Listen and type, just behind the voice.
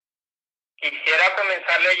Quisiera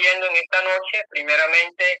comenzar leyendo en esta noche,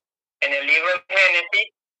 primeramente en el libro de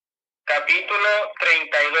Génesis, capítulo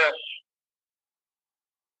 32.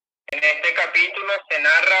 En este capítulo se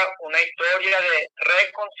narra una historia de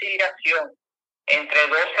reconciliación entre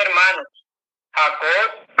dos hermanos,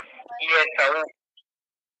 Jacob y Esaú.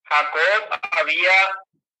 Jacob había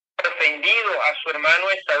ofendido a su hermano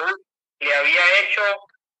Esaú, le había hecho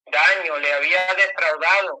daño, le había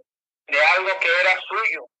defraudado de algo que era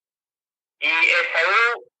suyo. Y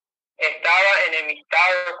Esaú estaba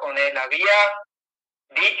enemistado con él, había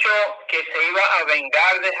dicho que se iba a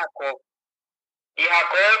vengar de Jacob. Y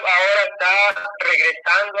Jacob ahora está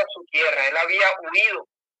regresando a su tierra. Él había huido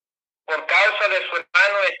por causa de su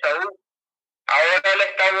hermano Esaú. Ahora él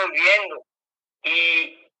está volviendo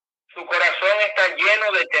y su corazón está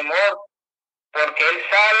lleno de temor porque él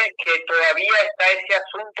sabe que todavía está ese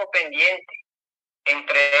asunto pendiente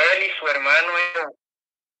entre él y su hermano Esaú.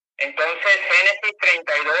 Entonces, Génesis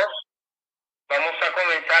 32, vamos a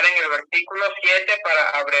comenzar en el versículo 7 para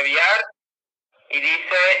abreviar, y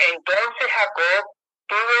dice: entonces Jacob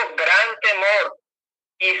tuvo gran temor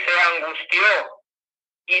y se angustió,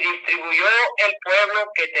 y distribuyó el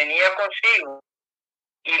pueblo que tenía consigo,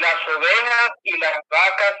 y las ovejas y las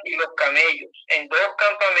vacas y los camellos, en dos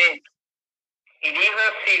campamentos. Y dijo: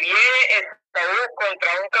 si viene Esaú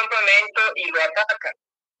contra un campamento y lo ataca,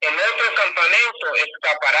 el otro campamento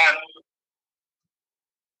escapará.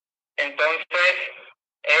 Entonces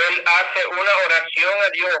él hace una oración a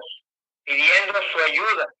Dios pidiendo su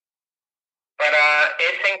ayuda para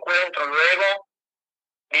ese encuentro. Luego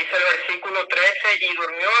dice el versículo 13: y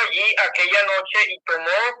durmió allí aquella noche y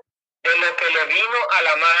tomó de lo que le vino a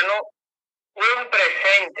la mano un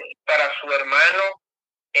presente para su hermano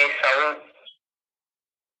Esaú.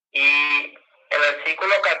 Y el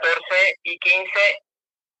versículo 14 y 15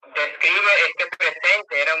 describe este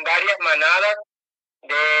presente. Eran varias manadas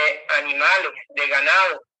de animales, de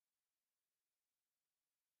ganado.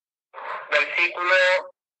 Versículo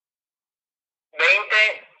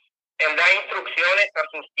 20, él da instrucciones a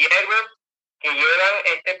sus siervos que llevan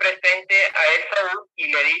este presente a Esaú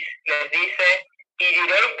y les dice: y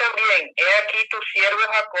diréis también: he aquí tu siervo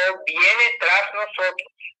Jacob viene tras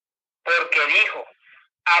nosotros, porque dijo: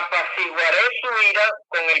 apaciguaré su ira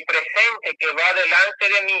con el presente que va delante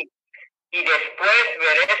de mí, y después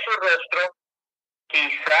veré su rostro,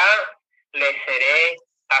 quizá le seré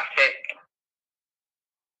acepto.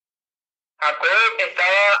 Jacob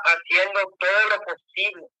estaba haciendo todo lo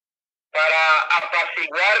posible para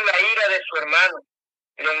apaciguar la ira de su hermano.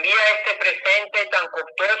 Le envía este presente tan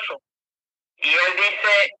costoso y él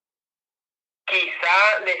dice: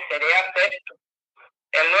 quizá le seré acepto.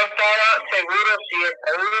 Él no estaba seguro si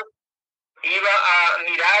Esaú iba a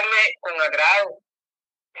mirarle con agrado,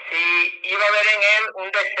 si iba a ver en él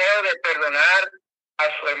un deseo de perdonar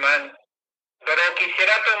a su hermano. Pero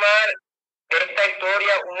quisiera tomar de esta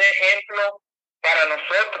historia un ejemplo para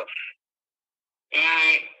nosotros,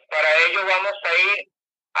 y para ello vamos a ir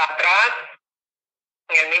atrás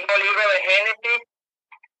en el mismo libro de Génesis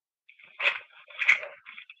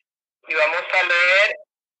y vamos a leer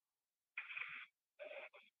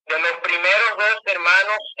de los primeros dos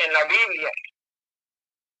hermanos en la Biblia,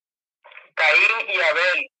 Caín y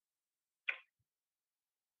Abel.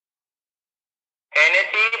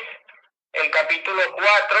 Génesis, el capítulo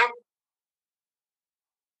 4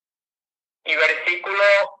 y versículo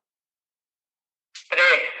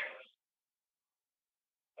 3.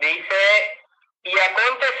 Dice: y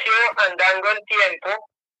aconteció andando el tiempo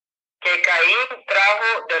que Caín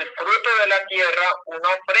trajo del fruto de la tierra una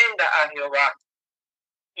ofrenda a Jehová,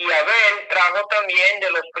 y Abel trajo también de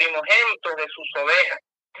los primogénitos de sus ovejas,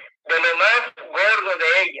 de lo más gordo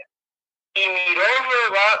de ellas. Y miró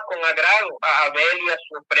Jehová con agrado a Abel y a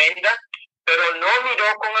su ofrenda, pero no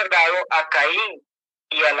miró con agrado a Caín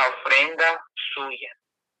y a la ofrenda suya.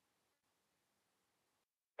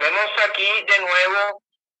 Vemos aquí de nuevo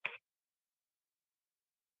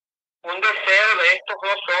un deseo de estos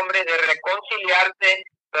dos hombres de reconciliarse,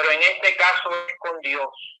 pero en este caso es con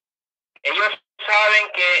Dios. Ellos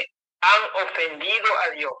saben que han ofendido a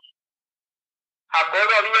Dios. Jacob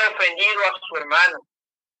había ofendido a su hermano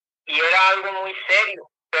y era algo muy serio,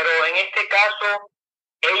 pero en este caso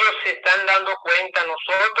ellos se están dando cuenta: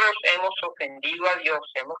 nosotros hemos ofendido a Dios,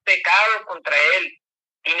 hemos pecado contra Él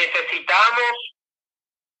y necesitamos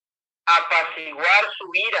apaciguar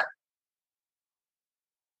su ira.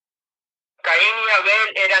 Caín y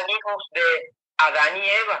Abel eran hijos de Adán y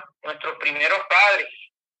Eva, nuestros primeros padres.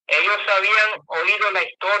 Ellos habían oído la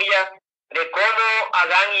historia de cómo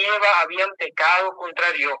Adán y Eva habían pecado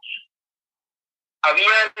contra Dios.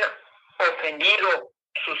 Habían ofendido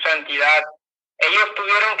su santidad. Ellos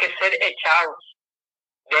tuvieron que ser echados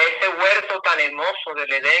de ese huerto tan hermoso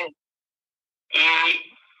del Edén.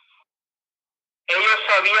 Y ellos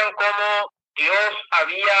sabían cómo Dios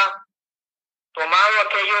había tomado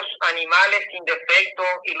aquellos animales sin defecto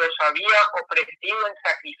y los había ofrecido en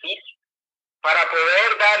sacrificio para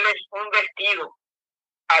poder darles un vestido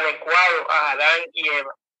adecuado a Adán y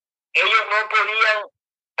Eva. Ellos no podían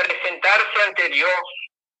presentarse ante Dios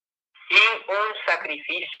sin un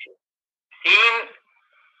sacrificio, sin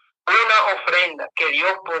una ofrenda que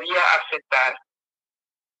Dios podía aceptar.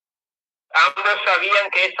 Ambos sabían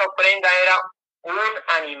que esa ofrenda era un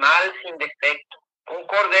animal sin defecto, un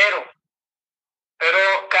cordero.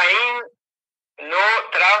 Pero Caín no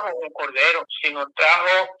trajo un cordero, sino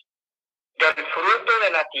trajo del fruto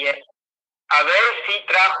de la tierra. Abel sí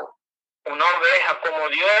trajo una oveja como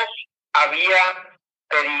Dios había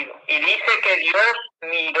pedido. Y dice que Dios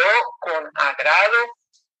miró con agrado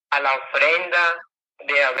a la ofrenda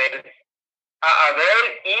de Abel, a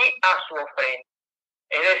Abel y a su ofrenda.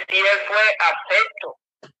 Es decir, él fue acepto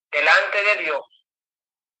delante de Dios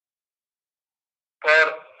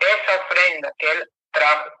por esa ofrenda que él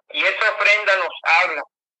trajo. Y esa ofrenda nos habla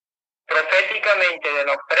proféticamente de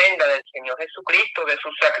la ofrenda del Señor Jesucristo, de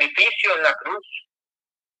su sacrificio en la cruz,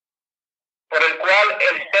 por el cual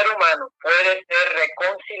el ser humano puede ser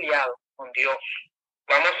reconciliado con Dios.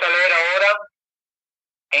 Vamos a leer ahora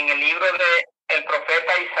en el libro del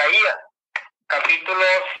profeta Isaías, capítulo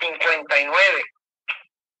 59.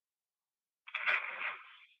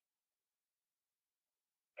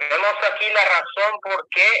 Vemos aquí la razón por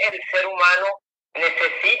qué el ser humano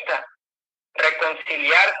necesita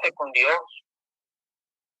reconciliarse con Dios.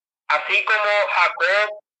 Así como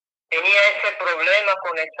Jacob tenía ese problema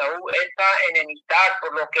con Esaú, esa enemistad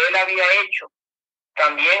por lo que él había hecho,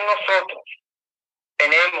 también nosotros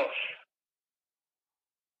tenemos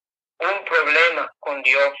un problema con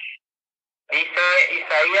Dios. Dice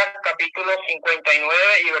Isaías capítulo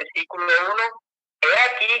 59 y versículo 1, he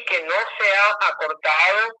aquí que no se ha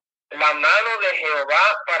acortado la mano de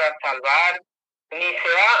Jehová para salvar, ni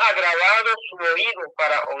se ha agravado su oído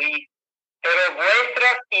para oír, pero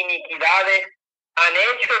vuestras iniquidades han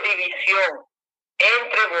hecho división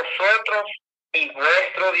entre vosotros y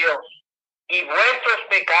vuestro Dios, y vuestros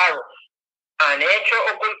pecados han hecho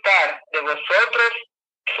ocultar de vosotros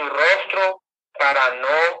su rostro para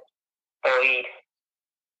no oír.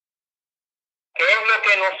 ¿Qué es lo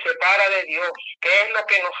que nos separa de Dios? ¿Qué es lo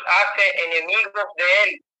que nos hace enemigos de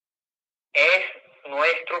Él? Es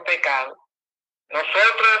nuestro pecado.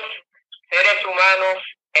 Nosotros, seres humanos,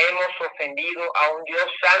 hemos ofendido a un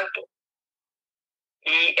Dios santo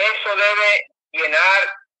y eso debe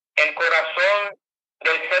llenar el corazón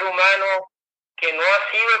del ser humano que no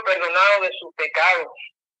ha sido perdonado de sus pecados.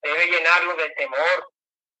 Debe llenarlo de temor.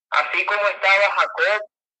 Así como estaba Jacob,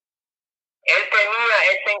 él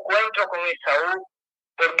tenía ese encuentro con Esaú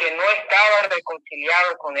porque no estaba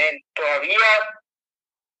reconciliado con él. Todavía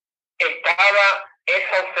estaba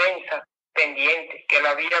esa ofensa pendiente que él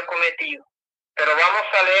había cometido. Pero vamos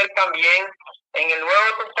a leer también en el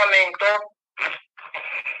Nuevo Testamento,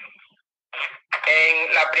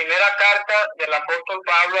 en la primera carta del apóstol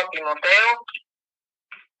Pablo a Timoteo,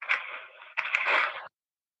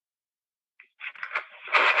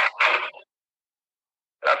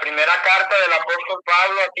 la primera carta del apóstol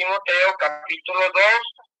Pablo a Timoteo, capítulo 2,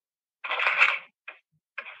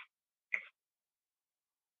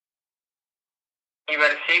 y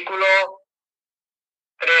versículo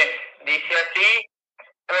 3, dice así,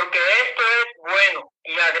 porque esto es bueno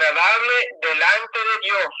y agradable delante de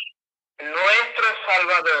Dios, nuestro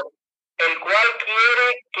Salvador, el cual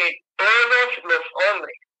quiere que todos los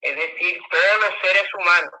hombres, es decir, todos los seres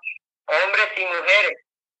humanos, hombres y mujeres,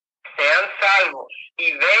 sean salvos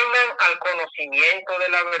y vengan al conocimiento de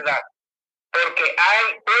la verdad, porque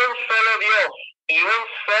hay un solo Dios y un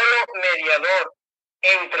solo mediador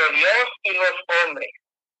entre Dios y los hombres,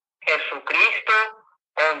 Jesucristo,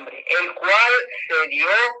 hombre, el cual se dio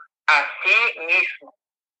a sí mismo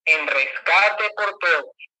en rescate por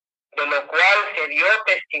todos, de lo cual se dio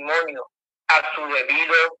testimonio a su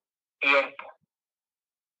debido tiempo.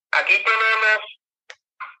 Aquí tenemos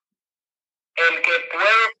el que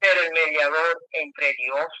puede ser el mediador entre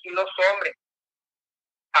Dios y los hombres.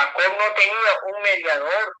 Jacob no tenía un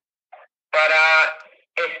mediador para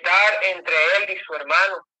estar entre él y su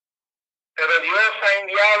hermano, pero Dios ha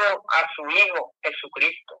enviado a su Hijo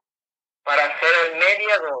Jesucristo para ser el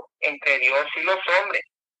mediador entre Dios y los hombres,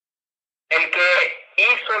 el que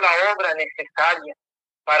hizo la obra necesaria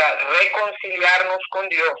para reconciliarnos con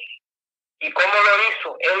Dios. ¿Y cómo lo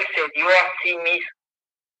hizo? Él se dio a sí mismo.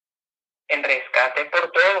 en rescate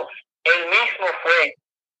por todos. Él mismo fue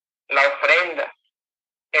la ofrenda,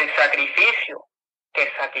 el sacrificio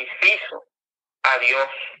que satisfizo a Dios.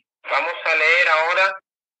 Vamos a leer ahora,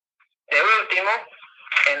 de último,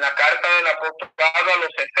 en la carta del apóstol Pablo a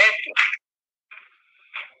los Efesios.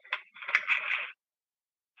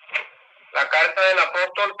 La carta del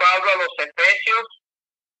apóstol Pablo a los Efesios,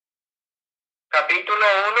 capítulo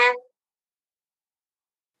 1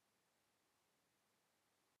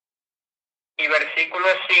 y versículo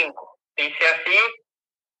 5. Dice así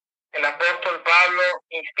el apóstol Pablo,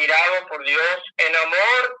 inspirado por Dios, en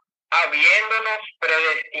amor, habiéndonos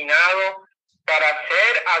predestinado para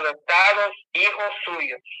ser adoptados hijos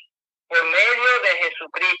suyos, por medio de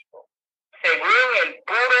Jesucristo, según el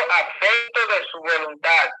puro afecto de su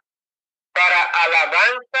voluntad, para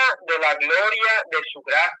alabanza de la gloria de su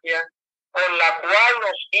gracia, con la cual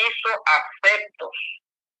nos hizo aceptos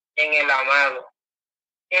en el amado,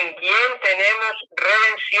 en quien tenemos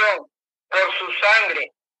redención por su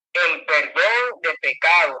sangre, el perdón de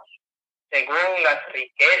pecados, según las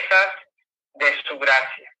riquezas de su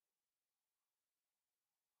gracia.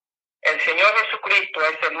 El Señor Jesucristo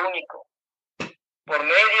es el único por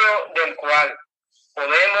medio del cual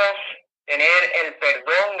podemos tener el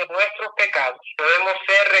perdón de nuestros pecados, podemos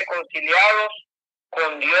ser reconciliados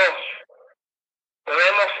con Dios,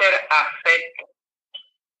 podemos ser aceptos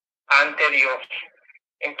ante Dios.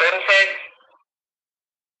 Entonces,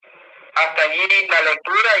 hasta allí la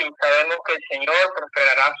lectura y sabemos que el Señor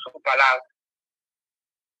prosperará su palabra.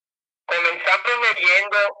 Comenzamos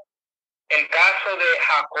leyendo el caso de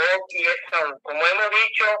Jacob y Esaú. Como hemos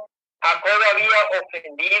dicho, Jacob había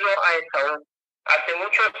ofendido a Esaú hace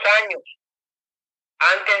muchos años.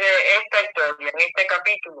 Antes de esta historia, en este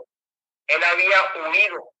capítulo, él había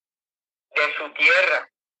huido de su tierra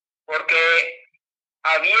porque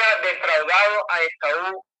había defraudado a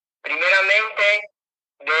Esaú primeramente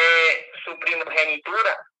de su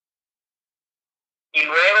primogenitura y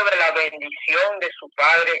luego de la bendición de su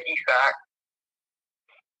padre Isaac.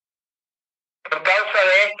 Por causa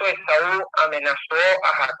de esto, Esaú amenazó a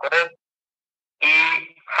Jacob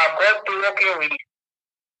y Jacob tuvo que huir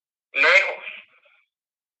lejos.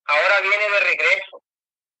 Ahora viene de regreso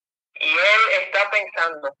y él está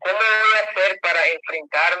pensando, ¿cómo voy a hacer para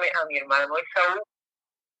enfrentarme a mi hermano Esaú?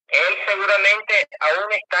 Él seguramente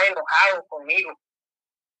aún está enojado conmigo.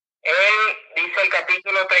 Él, dice el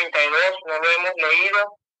capítulo 32, no lo hemos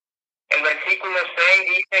leído, el versículo 6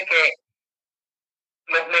 dice que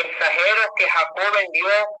los mensajeros que Jacob envió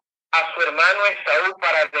a su hermano Esaú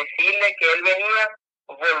para decirle que él venía,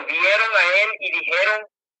 volvieron a él y dijeron,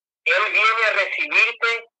 él viene a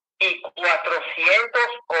recibirte y 400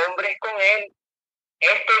 hombres con él.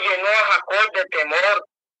 Esto llenó a Jacob de temor,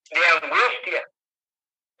 de angustia.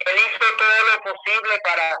 Él hizo todo lo posible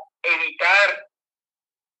para evitar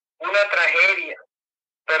una tragedia,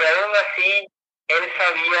 pero aún así él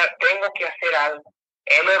sabía, tengo que hacer algo.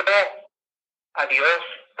 Él oró a Dios,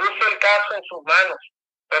 puso el caso en sus manos,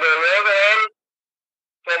 pero luego él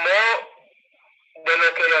tomó de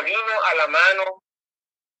lo que le vino a la mano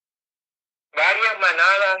varias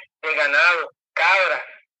manadas de ganado, cabras,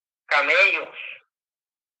 camellos,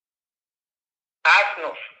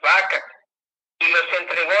 asnos, vacas, y los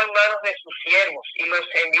entregó en manos de sus siervos y los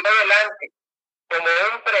envió delante como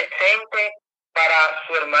un presente para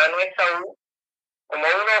su hermano Esaú, como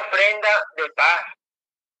una ofrenda de paz,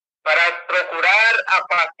 para procurar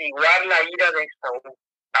apaciguar la ira de Esaú.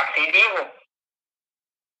 Así dijo,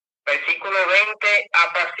 versículo 20,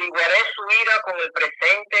 apaciguaré su ira con el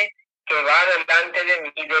presente que va delante de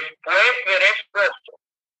mí, y después veré su rostro,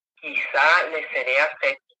 quizá le seré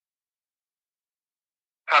acepto.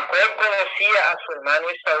 Jacob conocía a su hermano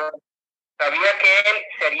Esaú, sabía que él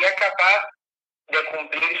sería capaz de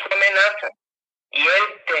cumplir su amenaza, y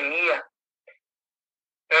él temía.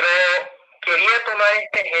 Pero quería tomar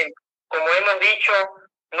este ejemplo. Como hemos dicho,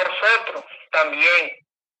 nosotros también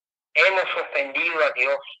hemos ofendido a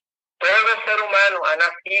Dios. Todo ser humano ha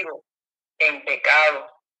nacido en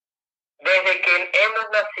pecado. Desde que hemos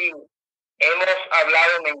nacido, hemos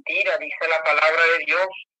hablado mentira, dice la palabra de Dios.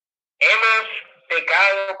 Hemos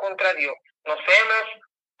pecado contra Dios. Nos hemos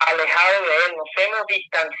alejado de Él, nos hemos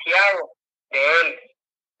distanciado de Él.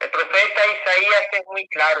 El profeta Isaías es muy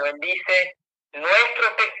claro. Él dice,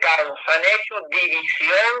 nuestros pecados han hecho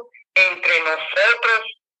división entre nosotros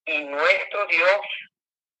y nuestro Dios,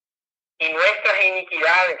 y nuestras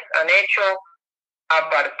iniquidades han hecho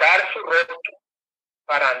apartar su rostro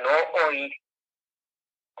para no oír.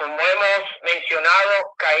 Como hemos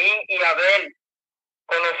mencionado, Caín y Abel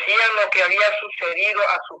conocían lo que había sucedido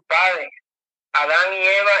a sus padres, Adán y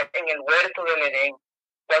Eva, en el huerto del Edén.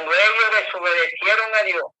 Cuando ellos desobedecieron a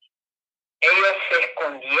Dios, ellos se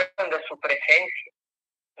escondieron de su presencia.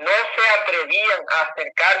 No se atrevían a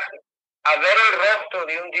acercarse a ver el rostro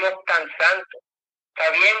de un Dios tan santo,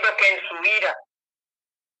 sabiendo que en su ira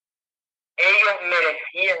ellos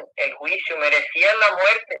merecían el juicio, merecían la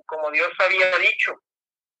muerte, como Dios había dicho.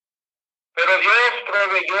 Pero Dios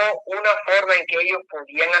proveyó una forma en que ellos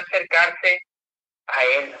podían acercarse a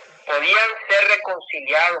Él, podían ser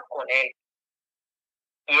reconciliados con Él.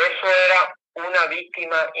 Y eso era una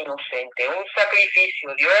víctima inocente, un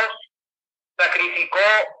sacrificio. Dios sacrificó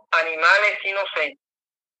animales inocentes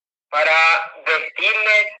para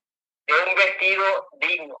vestirles de un vestido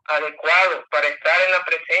digno, adecuado para estar en la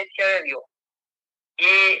presencia de Dios.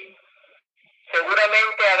 Y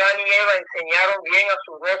seguramente Adán y Eva enseñaron bien a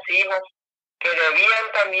sus dos hijos que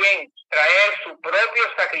debían también traer su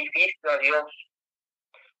propio sacrificio a Dios.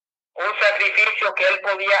 Un sacrificio que Él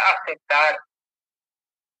podía aceptar,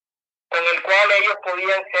 con el cual ellos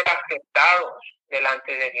podían ser aceptados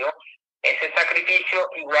delante de Dios. Ese sacrificio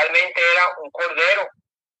igualmente era un cordero.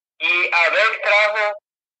 Y Abel trajo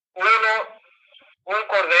un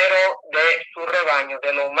cordero de su rebaño,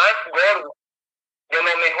 de lo más gordo, de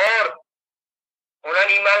lo mejor, un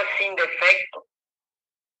animal sin defecto,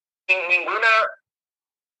 sin ninguna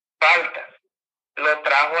falta. Lo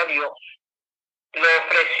trajo a Dios, lo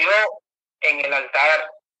ofreció en el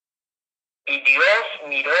altar, y Dios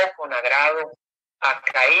miró con agrado a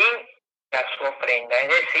Caín y a su ofrenda. Es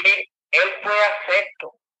decir, él fue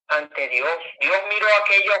acepto ante Dios. Dios miró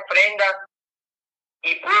aquella ofrenda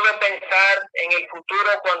y pudo pensar en el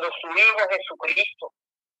futuro cuando su Hijo Jesucristo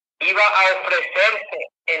iba a ofrecerse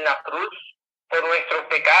en la cruz por nuestros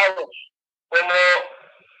pecados como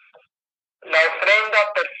la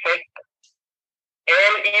ofrenda perfecta.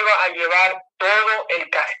 Él iba a llevar todo el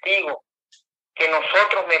castigo que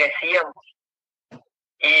nosotros merecíamos,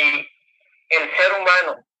 y el ser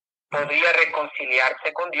humano podría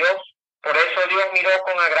reconciliarse con Dios. Por eso Dios miró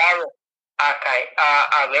con agrado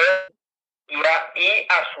a Abel y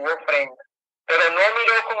a su ofrenda, pero no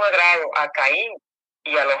miró con agrado a Caín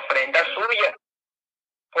y a la ofrenda suya.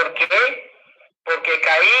 ¿Por qué? Porque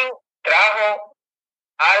Caín trajo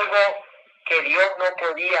algo que Dios no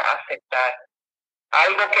podía aceptar,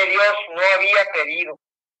 algo que Dios no había pedido,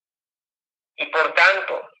 y por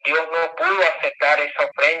tanto Dios no pudo aceptar esa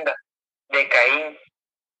ofrenda de Caín.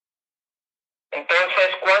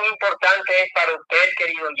 Entonces, cuán importante es para usted,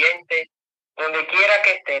 querido oyente, donde quiera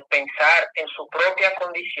que esté, pensar en su propia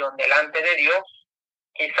condición delante de Dios.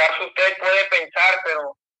 Quizás usted puede pensar,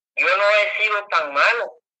 pero yo no he sido tan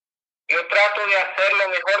malo. Yo trato de hacer lo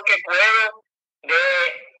mejor que puedo,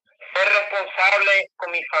 de ser responsable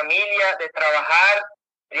con mi familia, de trabajar,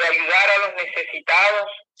 de ayudar a los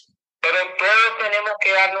necesitados, pero todos tenemos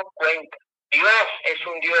que darnos cuenta. Dios es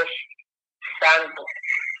un Dios santo,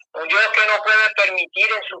 un Dios que no puede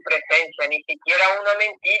permitir en su presencia ni siquiera una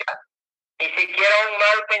mentira, ni siquiera un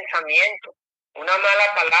mal pensamiento, una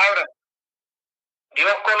mala palabra.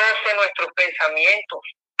 Dios conoce nuestros pensamientos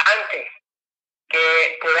antes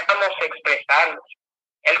que podamos expresarlos.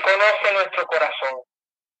 Él conoce nuestro corazón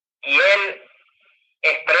y Él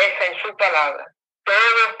expresa en su palabra: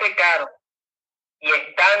 todos pecaron y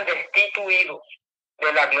están destituidos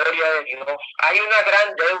de la gloria de Dios. Hay una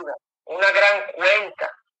gran deuda, una gran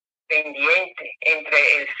cuenta pendiente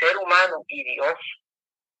entre el ser humano y Dios.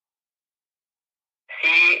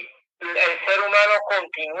 Si el ser humano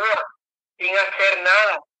continúa sin hacer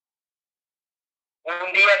nada,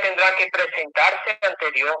 un día tendrá que presentarse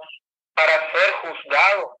ante Dios para ser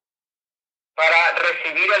juzgado, para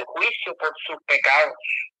recibir el juicio por sus pecados.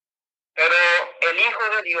 Pero el Hijo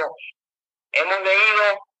de Dios, hemos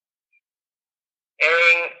leído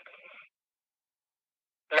en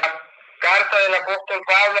la carta del apóstol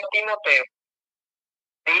Pablo a Timoteo,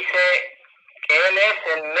 dice que Él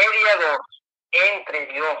es el mediador entre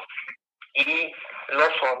Dios y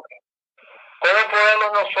los hombres. ¿Cómo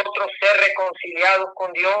podemos nosotros ser reconciliados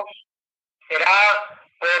con Dios? ¿Será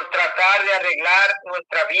por tratar de arreglar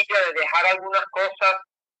nuestra vida, de dejar algunas cosas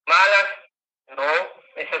malas? No,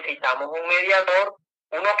 necesitamos un mediador,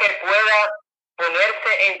 uno que pueda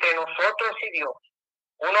ponerse entre nosotros y Dios,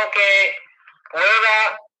 uno que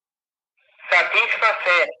pueda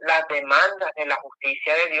satisfacer las demandas de la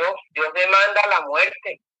justicia de Dios. Dios demanda la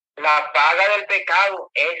muerte, la paga del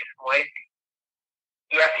pecado es muerte.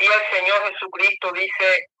 Y así el Señor Jesucristo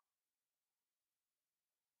dice: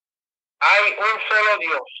 hay un solo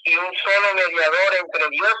Dios y un solo mediador entre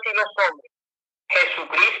Dios y los hombres,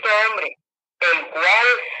 Jesucristo hombre, el cual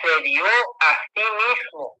se dio a sí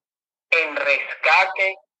mismo en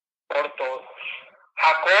rescate por todos.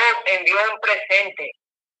 Jacob envió un presente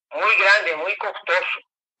muy grande, muy costoso.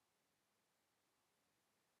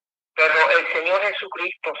 Pero el Señor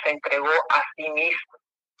Jesucristo se entregó a sí mismo.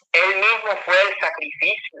 Él mismo fue el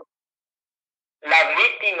sacrificio, la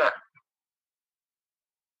víctima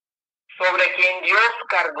sobre quien Dios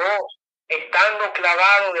cargó, estando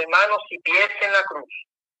clavado de manos y pies en la cruz,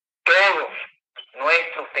 todos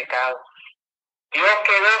nuestros pecados. Dios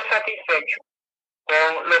quedó satisfecho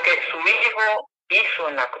con lo que su Hijo hizo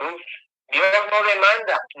en la cruz. Dios no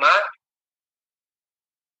demanda más.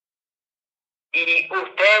 Y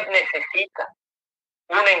usted necesita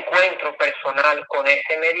un encuentro personal con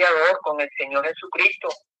ese mediador, con el Señor Jesucristo.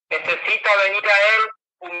 Necesita venir a Él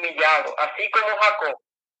humillado, así como Jacob,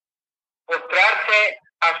 postrarse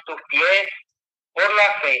a sus pies por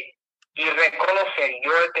la fe y reconocer: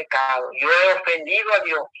 yo he pecado, yo he ofendido a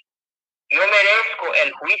Dios, yo merezco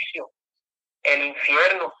el juicio, el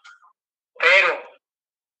infierno, pero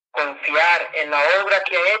confiar en la obra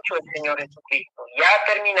que ha hecho el Señor Jesucristo, ya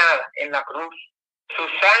terminada en la cruz. Su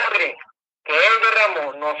sangre que Él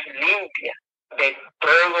derramó nos limpia de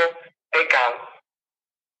todo pecado.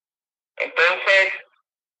 Entonces,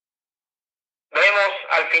 vemos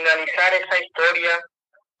al finalizar esa historia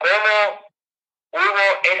cómo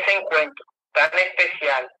hubo ese encuentro tan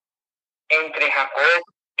especial entre Jacob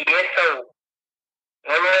y Esaú.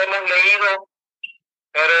 No lo hemos leído,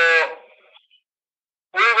 pero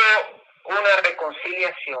hubo una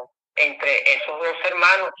reconciliación entre esos dos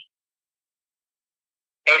hermanos.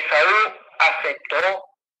 Esaú aceptó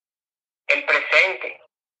el presente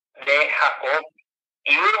de Jacob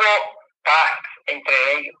y hubo paz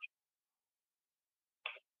entre ellos.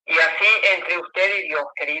 Y así entre usted y Dios,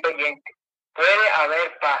 querido oyente, puede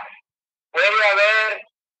haber paz, puede haber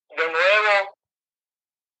de nuevo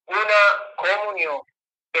una comunión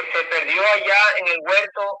que se perdió allá en el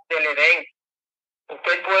huerto del Edén.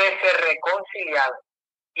 Usted puede ser reconciliado.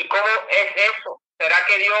 ¿Y cómo es eso? ¿Será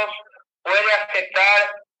que Dios puede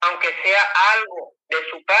aceptar, aunque sea algo de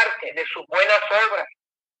su parte, de sus buenas obras,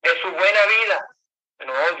 de su buena vida?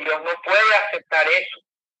 No, Dios no puede aceptar eso,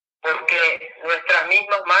 porque nuestras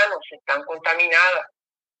mismas manos están contaminadas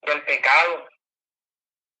del pecado.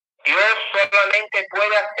 Dios solamente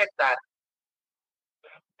puede aceptar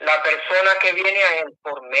la persona que viene a Él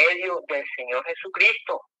por medio del Señor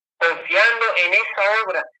Jesucristo, confiando en esa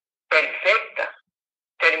obra perfecta,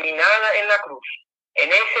 terminada en la cruz,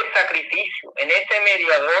 en ese sacrificio, en ese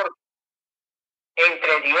mediador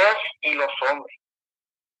entre Dios y los hombres,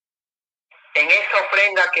 en esa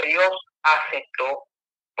ofrenda que Dios aceptó,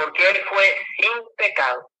 porque Él fue sin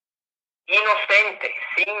pecado, inocente,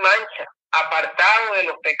 sin mancha, apartado de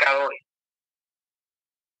los pecadores.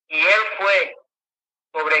 Y Él fue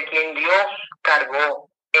sobre quien Dios cargó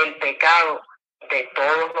el pecado de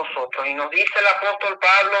todos nosotros. Y nos dice el apóstol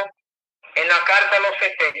Pablo en la carta a los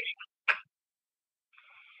Efesios: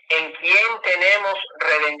 en quien tenemos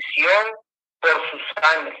redención por su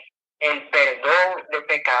sangre, el perdón de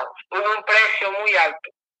pecados. Hubo un precio muy alto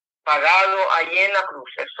pagado allí en la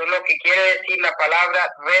cruz. Eso es lo que quiere decir la palabra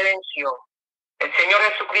redención. El Señor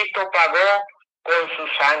Jesucristo pagó con su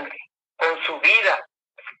sangre, con su vida,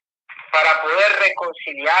 para poder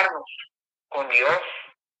reconciliarnos con Dios.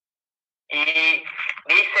 Y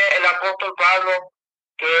dice el apóstol Pablo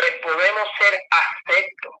que podemos ser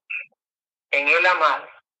aceptos en el amado.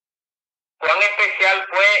 Cuán especial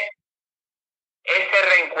fue ese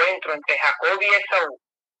reencuentro entre Jacob y Esaú.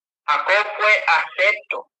 Jacob fue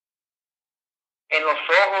acepto en los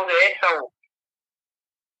ojos de Esaú.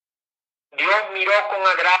 Dios miró con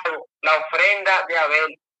agrado la ofrenda de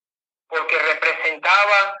Abel, porque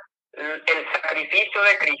representaba el sacrificio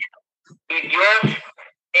de Cristo. Y Dios,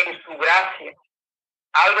 en su gracia,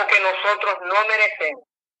 algo que nosotros no merecemos,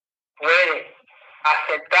 puede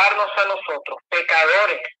aceptarnos a nosotros,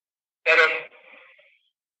 pecadores,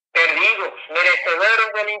 perdidos,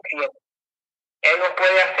 merecedores del infierno. Él nos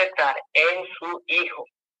puede aceptar en su Hijo,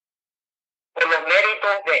 por los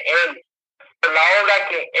méritos de Él, por la obra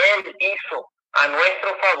que Él hizo a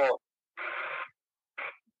nuestro favor.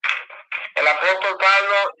 El apóstol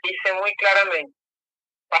Pablo dice muy claramente: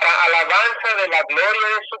 para alabanza de la gloria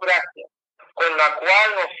de su gracia, con la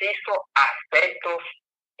cual nos hizo aceptos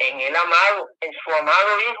en el amado, en su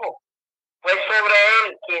amado Hijo. Fue sobre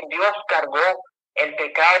Él quien Dios cargó el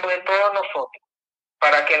pecado de todos nosotros,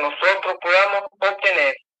 para que nosotros podamos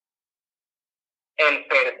obtener el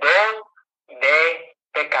perdón de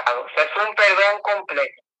pecados. Es un perdón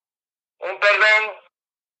completo, un perdón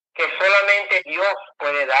que solamente Dios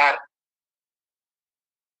puede dar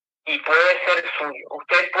y puede ser suyo.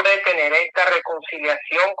 Usted puede tener esta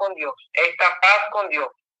reconciliación con Dios, esta paz con Dios,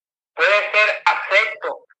 puede ser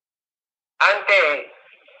acepto ante Él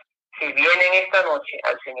si vienen esta noche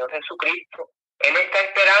al Señor Jesucristo, Él está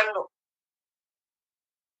esperando.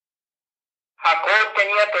 Jacob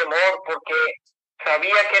tenía temor porque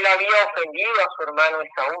sabía que él había ofendido a su hermano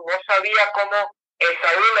Esaú. No sabía cómo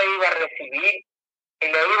Esaú le iba a recibir y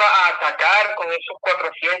le iba a atacar con esos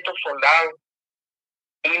 400 soldados.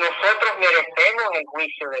 Y nosotros merecemos el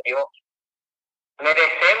juicio de Dios.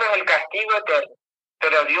 Merecemos el castigo eterno.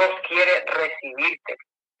 Pero Dios quiere recibirte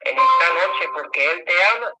en esta noche porque Él te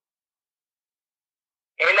ama.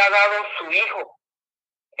 Él ha dado su Hijo.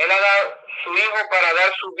 Él ha dado su Hijo para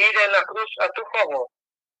dar su vida en la cruz a tu favor.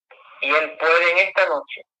 Y Él puede en esta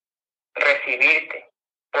noche recibirte.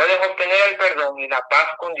 Puedes obtener el perdón y la paz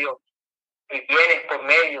con Dios. Y vienes por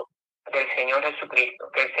medio del Señor Jesucristo.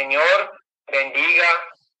 Que el Señor bendiga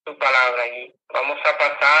su palabra. Y vamos a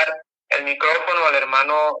pasar el micrófono al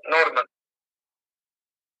hermano Norman.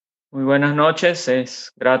 Muy buenas noches.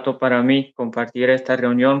 Es grato para mí compartir esta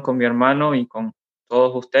reunión con mi hermano y con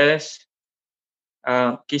todos ustedes.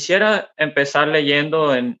 Quisiera empezar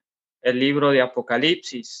leyendo en el libro de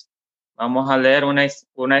Apocalipsis. Vamos a leer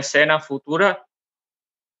una escena futura,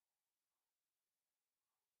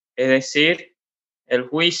 es decir, el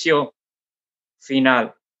juicio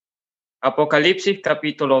final. Apocalipsis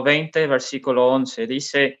capítulo 20, versículo 11,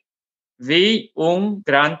 dice: Vi un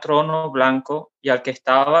gran trono blanco y al que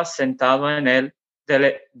estaba sentado en él,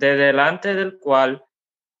 de delante del cual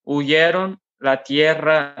huyeron la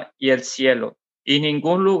tierra y el cielo, y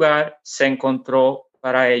ningún lugar se encontró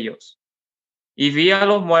para ellos. Y vi a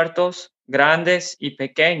los muertos, grandes y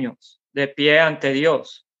pequeños, de pie ante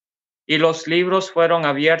Dios. Y los libros fueron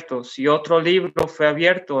abiertos, y otro libro fue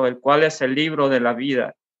abierto, el cual es el libro de la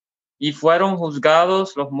vida. Y fueron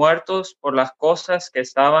juzgados los muertos por las cosas que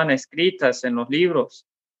estaban escritas en los libros,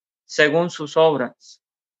 según sus obras.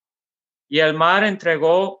 Y el mar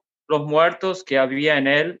entregó los muertos que había en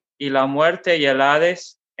él, y la muerte y el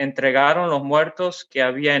Hades entregaron los muertos que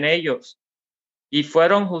había en ellos, y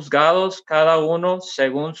fueron juzgados cada uno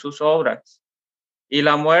según sus obras. Y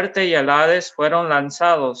la muerte y el Hades fueron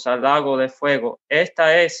lanzados al lago de fuego.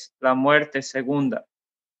 Esta es la muerte segunda.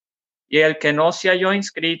 Y el que no se halló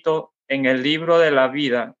inscrito en el libro de la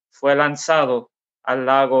vida fue lanzado al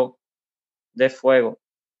lago de fuego.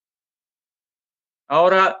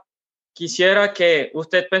 Ahora quisiera que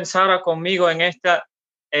usted pensara conmigo en esta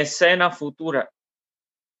escena futura.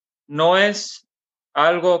 No es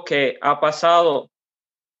algo que ha pasado,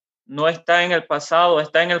 no está en el pasado,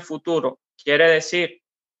 está en el futuro. Quiere decir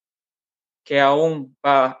que aún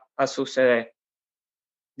va a suceder.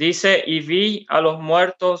 Dice: y vi a los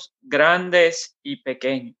muertos grandes y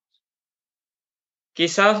pequeños.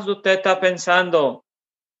 Quizás usted está pensando: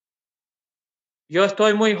 yo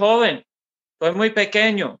estoy muy joven, estoy muy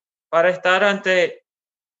pequeño para estar ante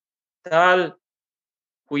tal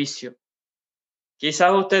juicio.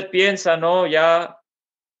 Quizás usted piensa: no, ya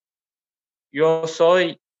yo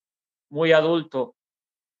soy muy adulto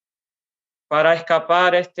para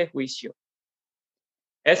escapar este juicio.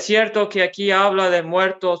 Es cierto que aquí habla de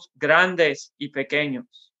muertos grandes y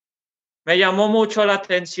pequeños. Me llamó mucho la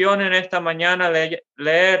atención en esta mañana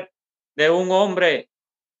leer de un hombre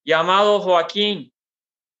llamado Joaquín,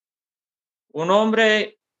 un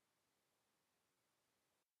hombre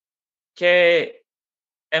que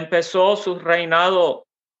empezó su reinado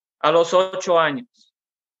a los 8 años.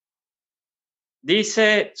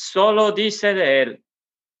 Solo dice de él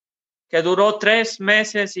que duró 3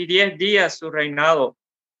 meses y 10 días su reinado.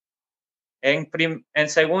 En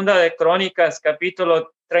Segunda de Crónicas,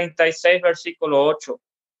 capítulo 36, versículo 8.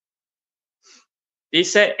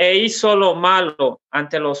 Dice: e hizo lo malo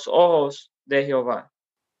ante los ojos de Jehová.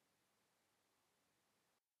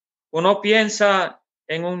 Uno piensa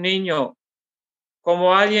en un niño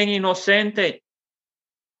como alguien inocente,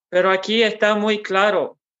 pero aquí está muy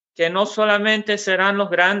claro que no solamente serán los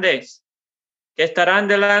grandes que estarán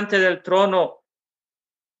delante del trono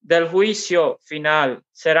del juicio final,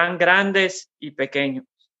 serán grandes y pequeños.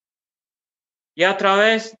 Y a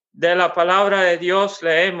través de la palabra de Dios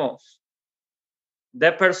leemos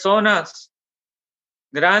de personas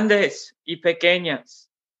grandes y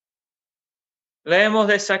pequeñas. Leemos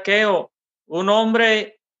de Zaqueo, un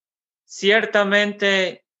hombre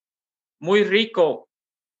ciertamente muy rico,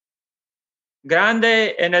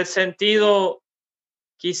 grande en el sentido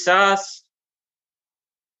quizás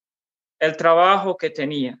el trabajo que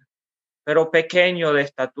tenía, pero pequeño de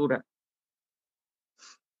estatura.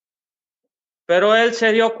 Pero él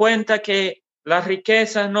se dio cuenta que las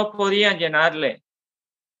riquezas no podían llenarle.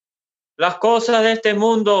 Las cosas de este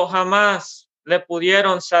mundo jamás le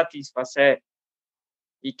pudieron satisfacer.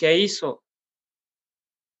 ¿Y qué hizo?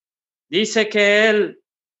 Dice que él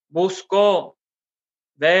buscó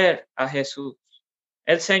ver a Jesús.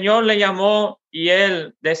 El Señor le llamó y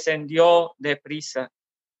él descendió deprisa.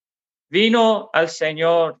 Vino al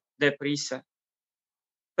Señor deprisa.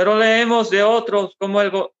 Pero leemos de otros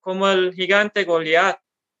como el gigante Goliat.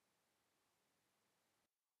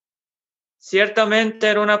 Ciertamente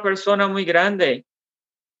era una persona muy grande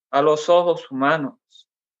a los ojos humanos.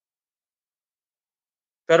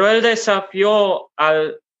 Pero él desafió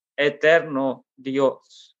al eterno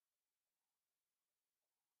Dios.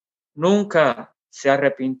 Nunca se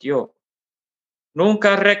arrepintió.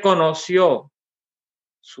 Nunca reconoció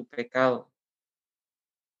su pecado.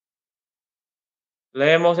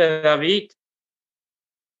 Leemos de David.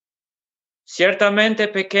 Ciertamente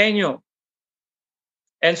pequeño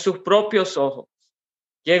en sus propios ojos.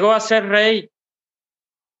 Llegó a ser rey,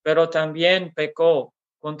 pero también pecó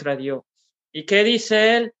contra Dios. ¿Y qué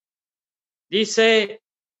dice él? Dice,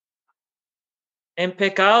 en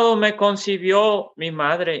pecado me concibió mi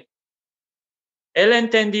madre. Él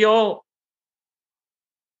entendió,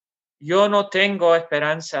 yo no tengo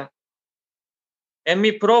esperanza. En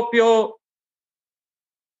mi propio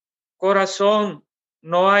corazón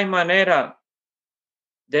no hay manera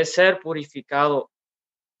de ser purificado.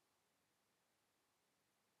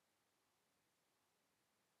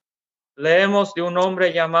 Leemos de un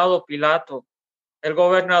hombre llamado Pilato, el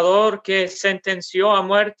gobernador que sentenció a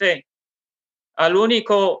muerte al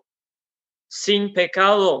único sin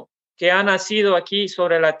pecado que ha nacido aquí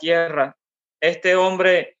sobre la tierra. Este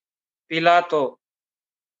hombre, Pilato,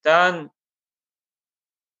 tan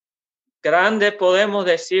grande podemos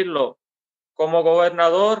decirlo, como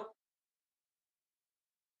gobernador,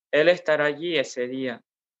 él estará allí ese día.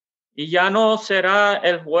 Y ya no será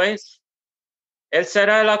el juez, él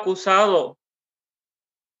será el acusado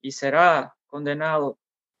y será condenado.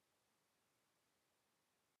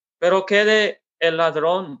 Pero quede el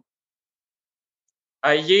ladrón.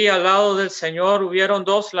 Allí al lado del Señor hubieron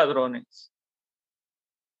dos ladrones,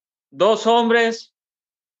 dos hombres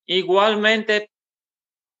igualmente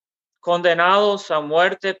condenados a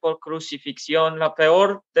muerte por crucifixión, la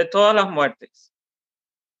peor de todas las muertes.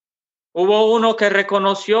 Hubo uno que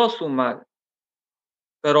reconoció su mal,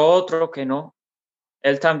 pero otro que no.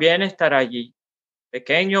 Él también estará allí,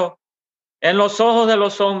 pequeño en los ojos de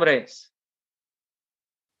los hombres,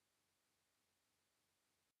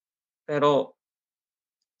 pero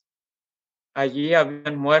allí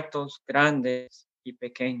habían muertos grandes y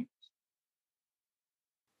pequeños.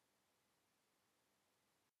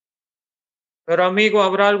 Pero amigo,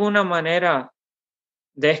 ¿habrá alguna manera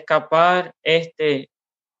de escapar este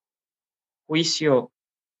juicio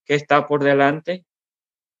que está por delante?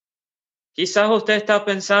 Quizás usted está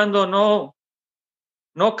pensando,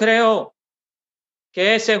 no creo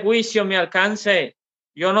que ese juicio me alcance.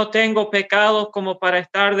 Yo no tengo pecados como para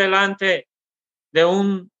estar delante de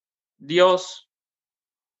un Dios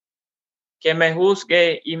que me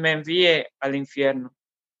juzgue y me envíe al infierno.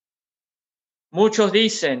 Muchos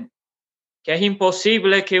dicen que es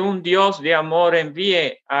imposible que un Dios de amor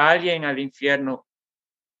envíe a alguien al infierno.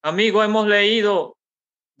 Amigo, hemos leído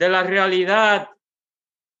de la realidad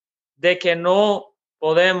de que no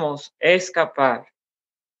podemos escapar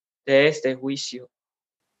de este juicio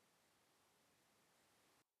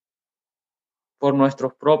por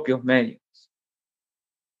nuestros propios medios.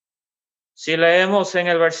 Si leemos en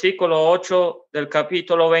el versículo 8 del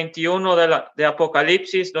capítulo 21 de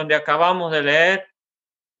Apocalipsis, donde acabamos de leer,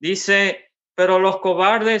 dice, pero los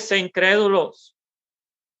cobardes e incrédulos,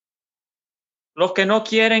 los que no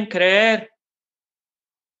quieren creer,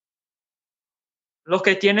 los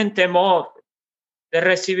que tienen temor de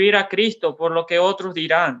recibir a Cristo por lo que otros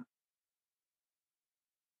dirán,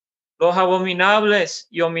 los abominables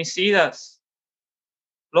y homicidas,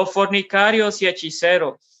 los fornicarios y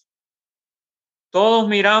hechiceros, todos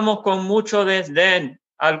miramos con mucho desdén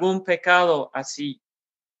algún pecado así.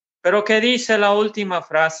 Pero ¿qué dice la última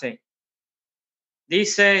frase?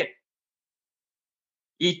 Dice,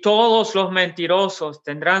 y todos los mentirosos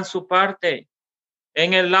tendrán su parte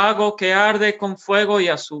en el lago que arde con fuego y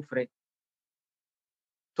azufre.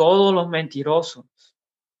 Todos los mentirosos.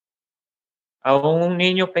 Aún un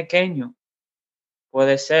niño pequeño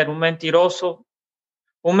puede ser un mentiroso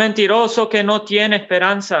que no tiene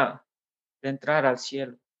esperanza de entrar al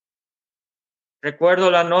cielo. Recuerdo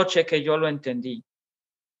la noche que yo lo entendí,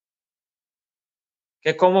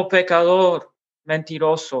 que como pecador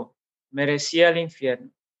mentiroso merecía el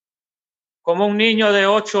infierno. Como un niño de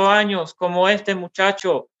 8 años, como este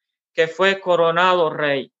muchacho que fue coronado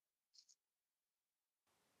rey.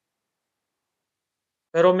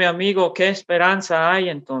 Pero mi amigo, ¿qué esperanza hay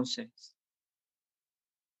entonces?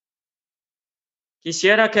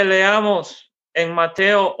 Quisiera que leamos en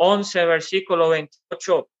Mateo 11, versículo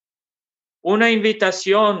 28, una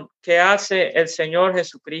invitación que hace el Señor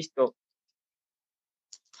Jesucristo.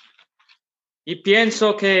 Y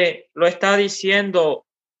pienso que lo está diciendo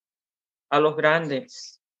a los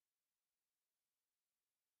grandes,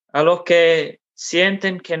 a los que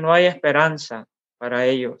sienten que no hay esperanza para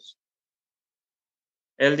ellos.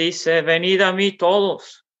 Él dice, venid a mí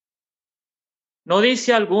todos. No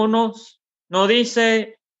dice algunos, no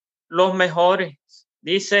dice los mejores,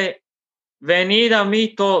 dice, venid a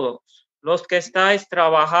mí todos, los que estáis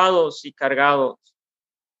trabajados y cargados,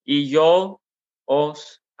 y yo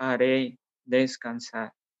os haré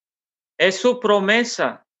descansar. Es su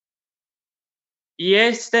promesa. Y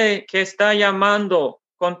este que está llamando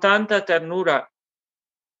con tanta ternura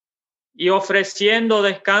y ofreciendo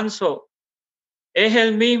descanso es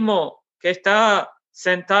el mismo que está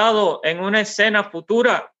sentado en una escena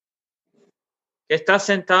futura, que está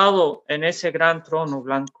sentado en ese gran trono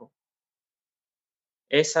blanco.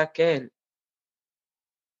 Es aquel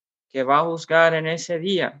que va a juzgar en ese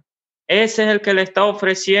día. Ese es el que le está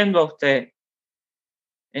ofreciendo a usted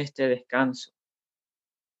este descanso.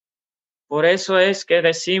 Por eso es que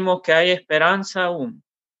decimos que hay esperanza aún.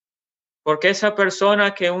 Porque esa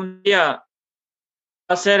persona que un día va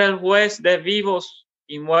a ser el juez de vivos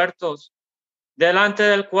y muertos, delante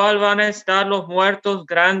del cual van a estar los muertos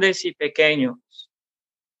grandes y pequeños,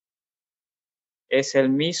 es el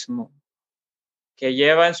mismo que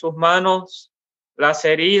lleva en sus manos las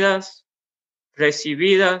heridas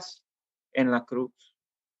recibidas en la cruz.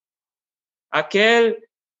 Aquel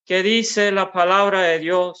que dice la palabra de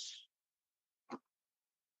Dios,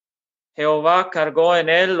 Jehová cargó en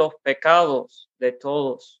él los pecados de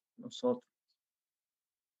todos nosotros.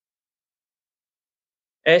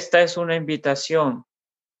 Esta es una invitación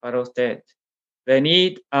para usted.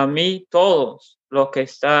 Venid a mí todos los que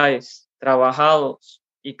estáis trabajados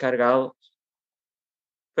y cargados.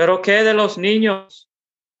 Pero ¿qué de los niños?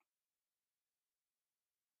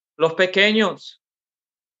 Los pequeños.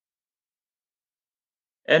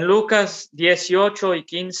 En Lucas 18 y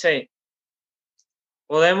 15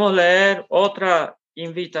 podemos leer otra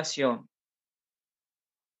invitación.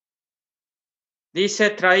 Dice,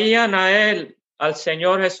 traían a él, al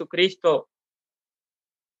Señor Jesucristo,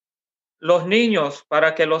 los niños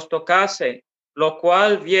para que los tocase, lo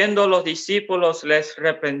cual viendo los discípulos les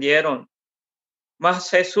reprendieron. Mas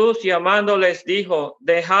Jesús llamándoles dijo,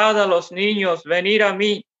 dejad a los niños venir a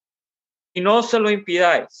mí y no se lo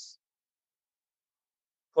impidáis,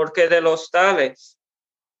 porque de los tales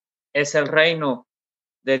es el reino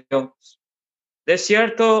de Dios. De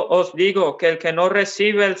cierto os digo que el que no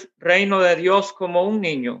recibe el reino de Dios como un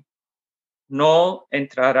niño, no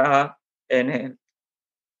entrará en él.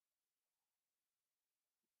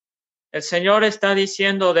 El Señor está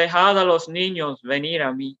diciendo, dejad a los niños venir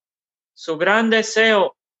a mí. Su gran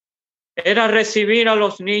deseo era recibir a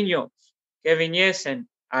los niños que viniesen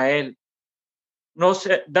a él. Nos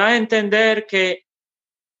da a entender que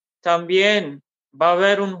también va a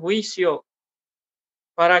haber un juicio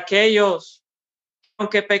para aquellos,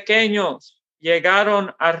 aunque pequeños,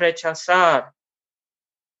 llegaron a rechazar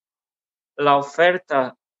la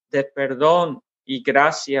oferta de perdón y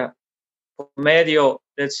gracia por medio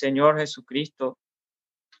del Señor Jesucristo.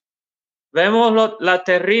 Vemos la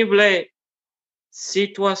terrible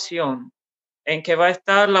situación en que va a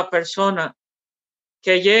estar la persona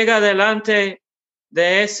que llega delante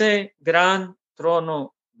de ese gran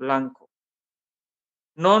trono blanco.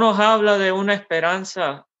 No nos habla de una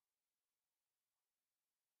esperanza,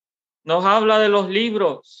 nos habla de los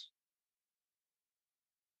libros.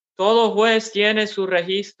 Todo juez tiene su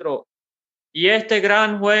registro y este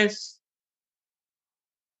gran juez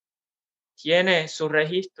tiene su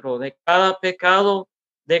registro de cada pecado,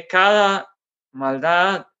 de cada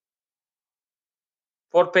maldad,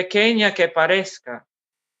 por pequeña que parezca.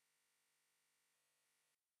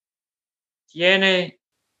 Tiene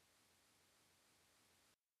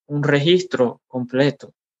un registro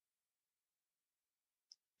completo.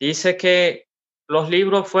 Dice que los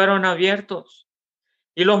libros fueron abiertos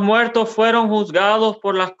y los muertos fueron juzgados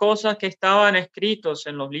por las cosas que estaban escritos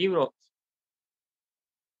en los libros.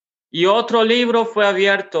 Y otro libro fue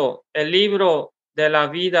abierto, el libro de la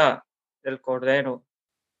vida del Cordero.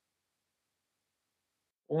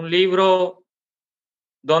 Un libro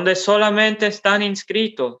donde solamente están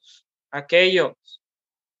inscritos aquellos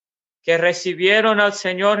que recibieron al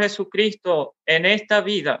Señor Jesucristo en esta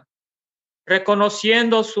vida,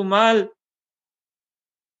 reconociendo su mal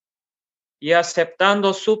y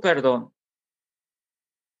aceptando su perdón.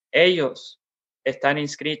 Ellos están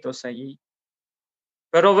inscritos allí.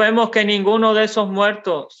 Pero vemos que ninguno de esos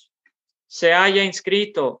muertos se haya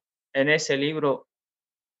inscrito en ese libro.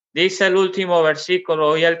 Dice el último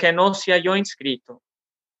versículo, y el que no se halló inscrito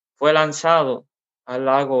fue lanzado al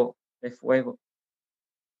lago de fuego.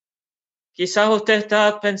 Quizás usted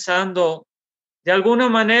está pensando, de alguna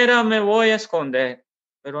manera me voy a esconder,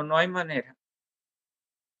 pero no hay manera.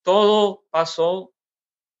 Todo pasó.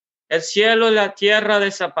 El cielo y la tierra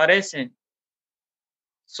desaparecen.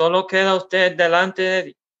 Solo queda usted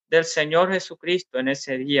delante del Señor Jesucristo en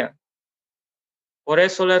ese día. Por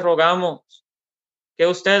eso le rogamos que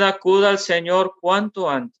usted acuda al Señor cuanto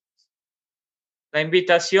antes. La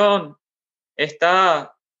invitación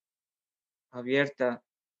está abierta.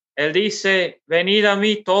 Él dice, venid a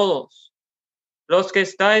mí todos, los que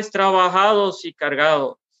estáis trabajados y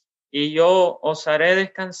cargados, y yo os haré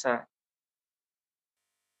descansar.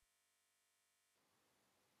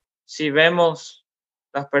 Si vemos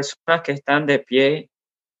las personas que están de pie,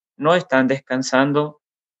 no están descansando,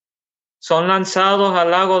 son lanzados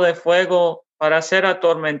al lago de fuego para ser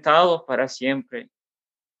atormentados para siempre.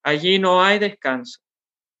 Allí no hay descanso.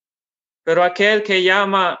 Pero aquel que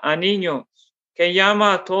llama a niños, que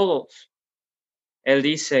llama a todos, él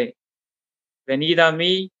dice, venid a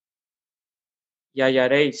mí y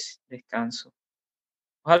hallaréis descanso.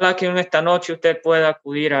 Ojalá que en esta noche usted pueda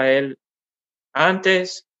acudir a él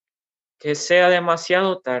antes que sea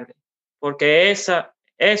demasiado tarde, porque eso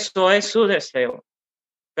es su deseo,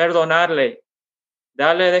 perdonarle,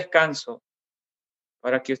 darle descanso,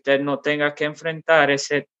 para que usted no tenga que enfrentar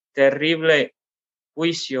ese terrible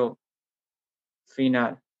juicio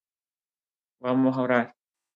final. Vamos a orar.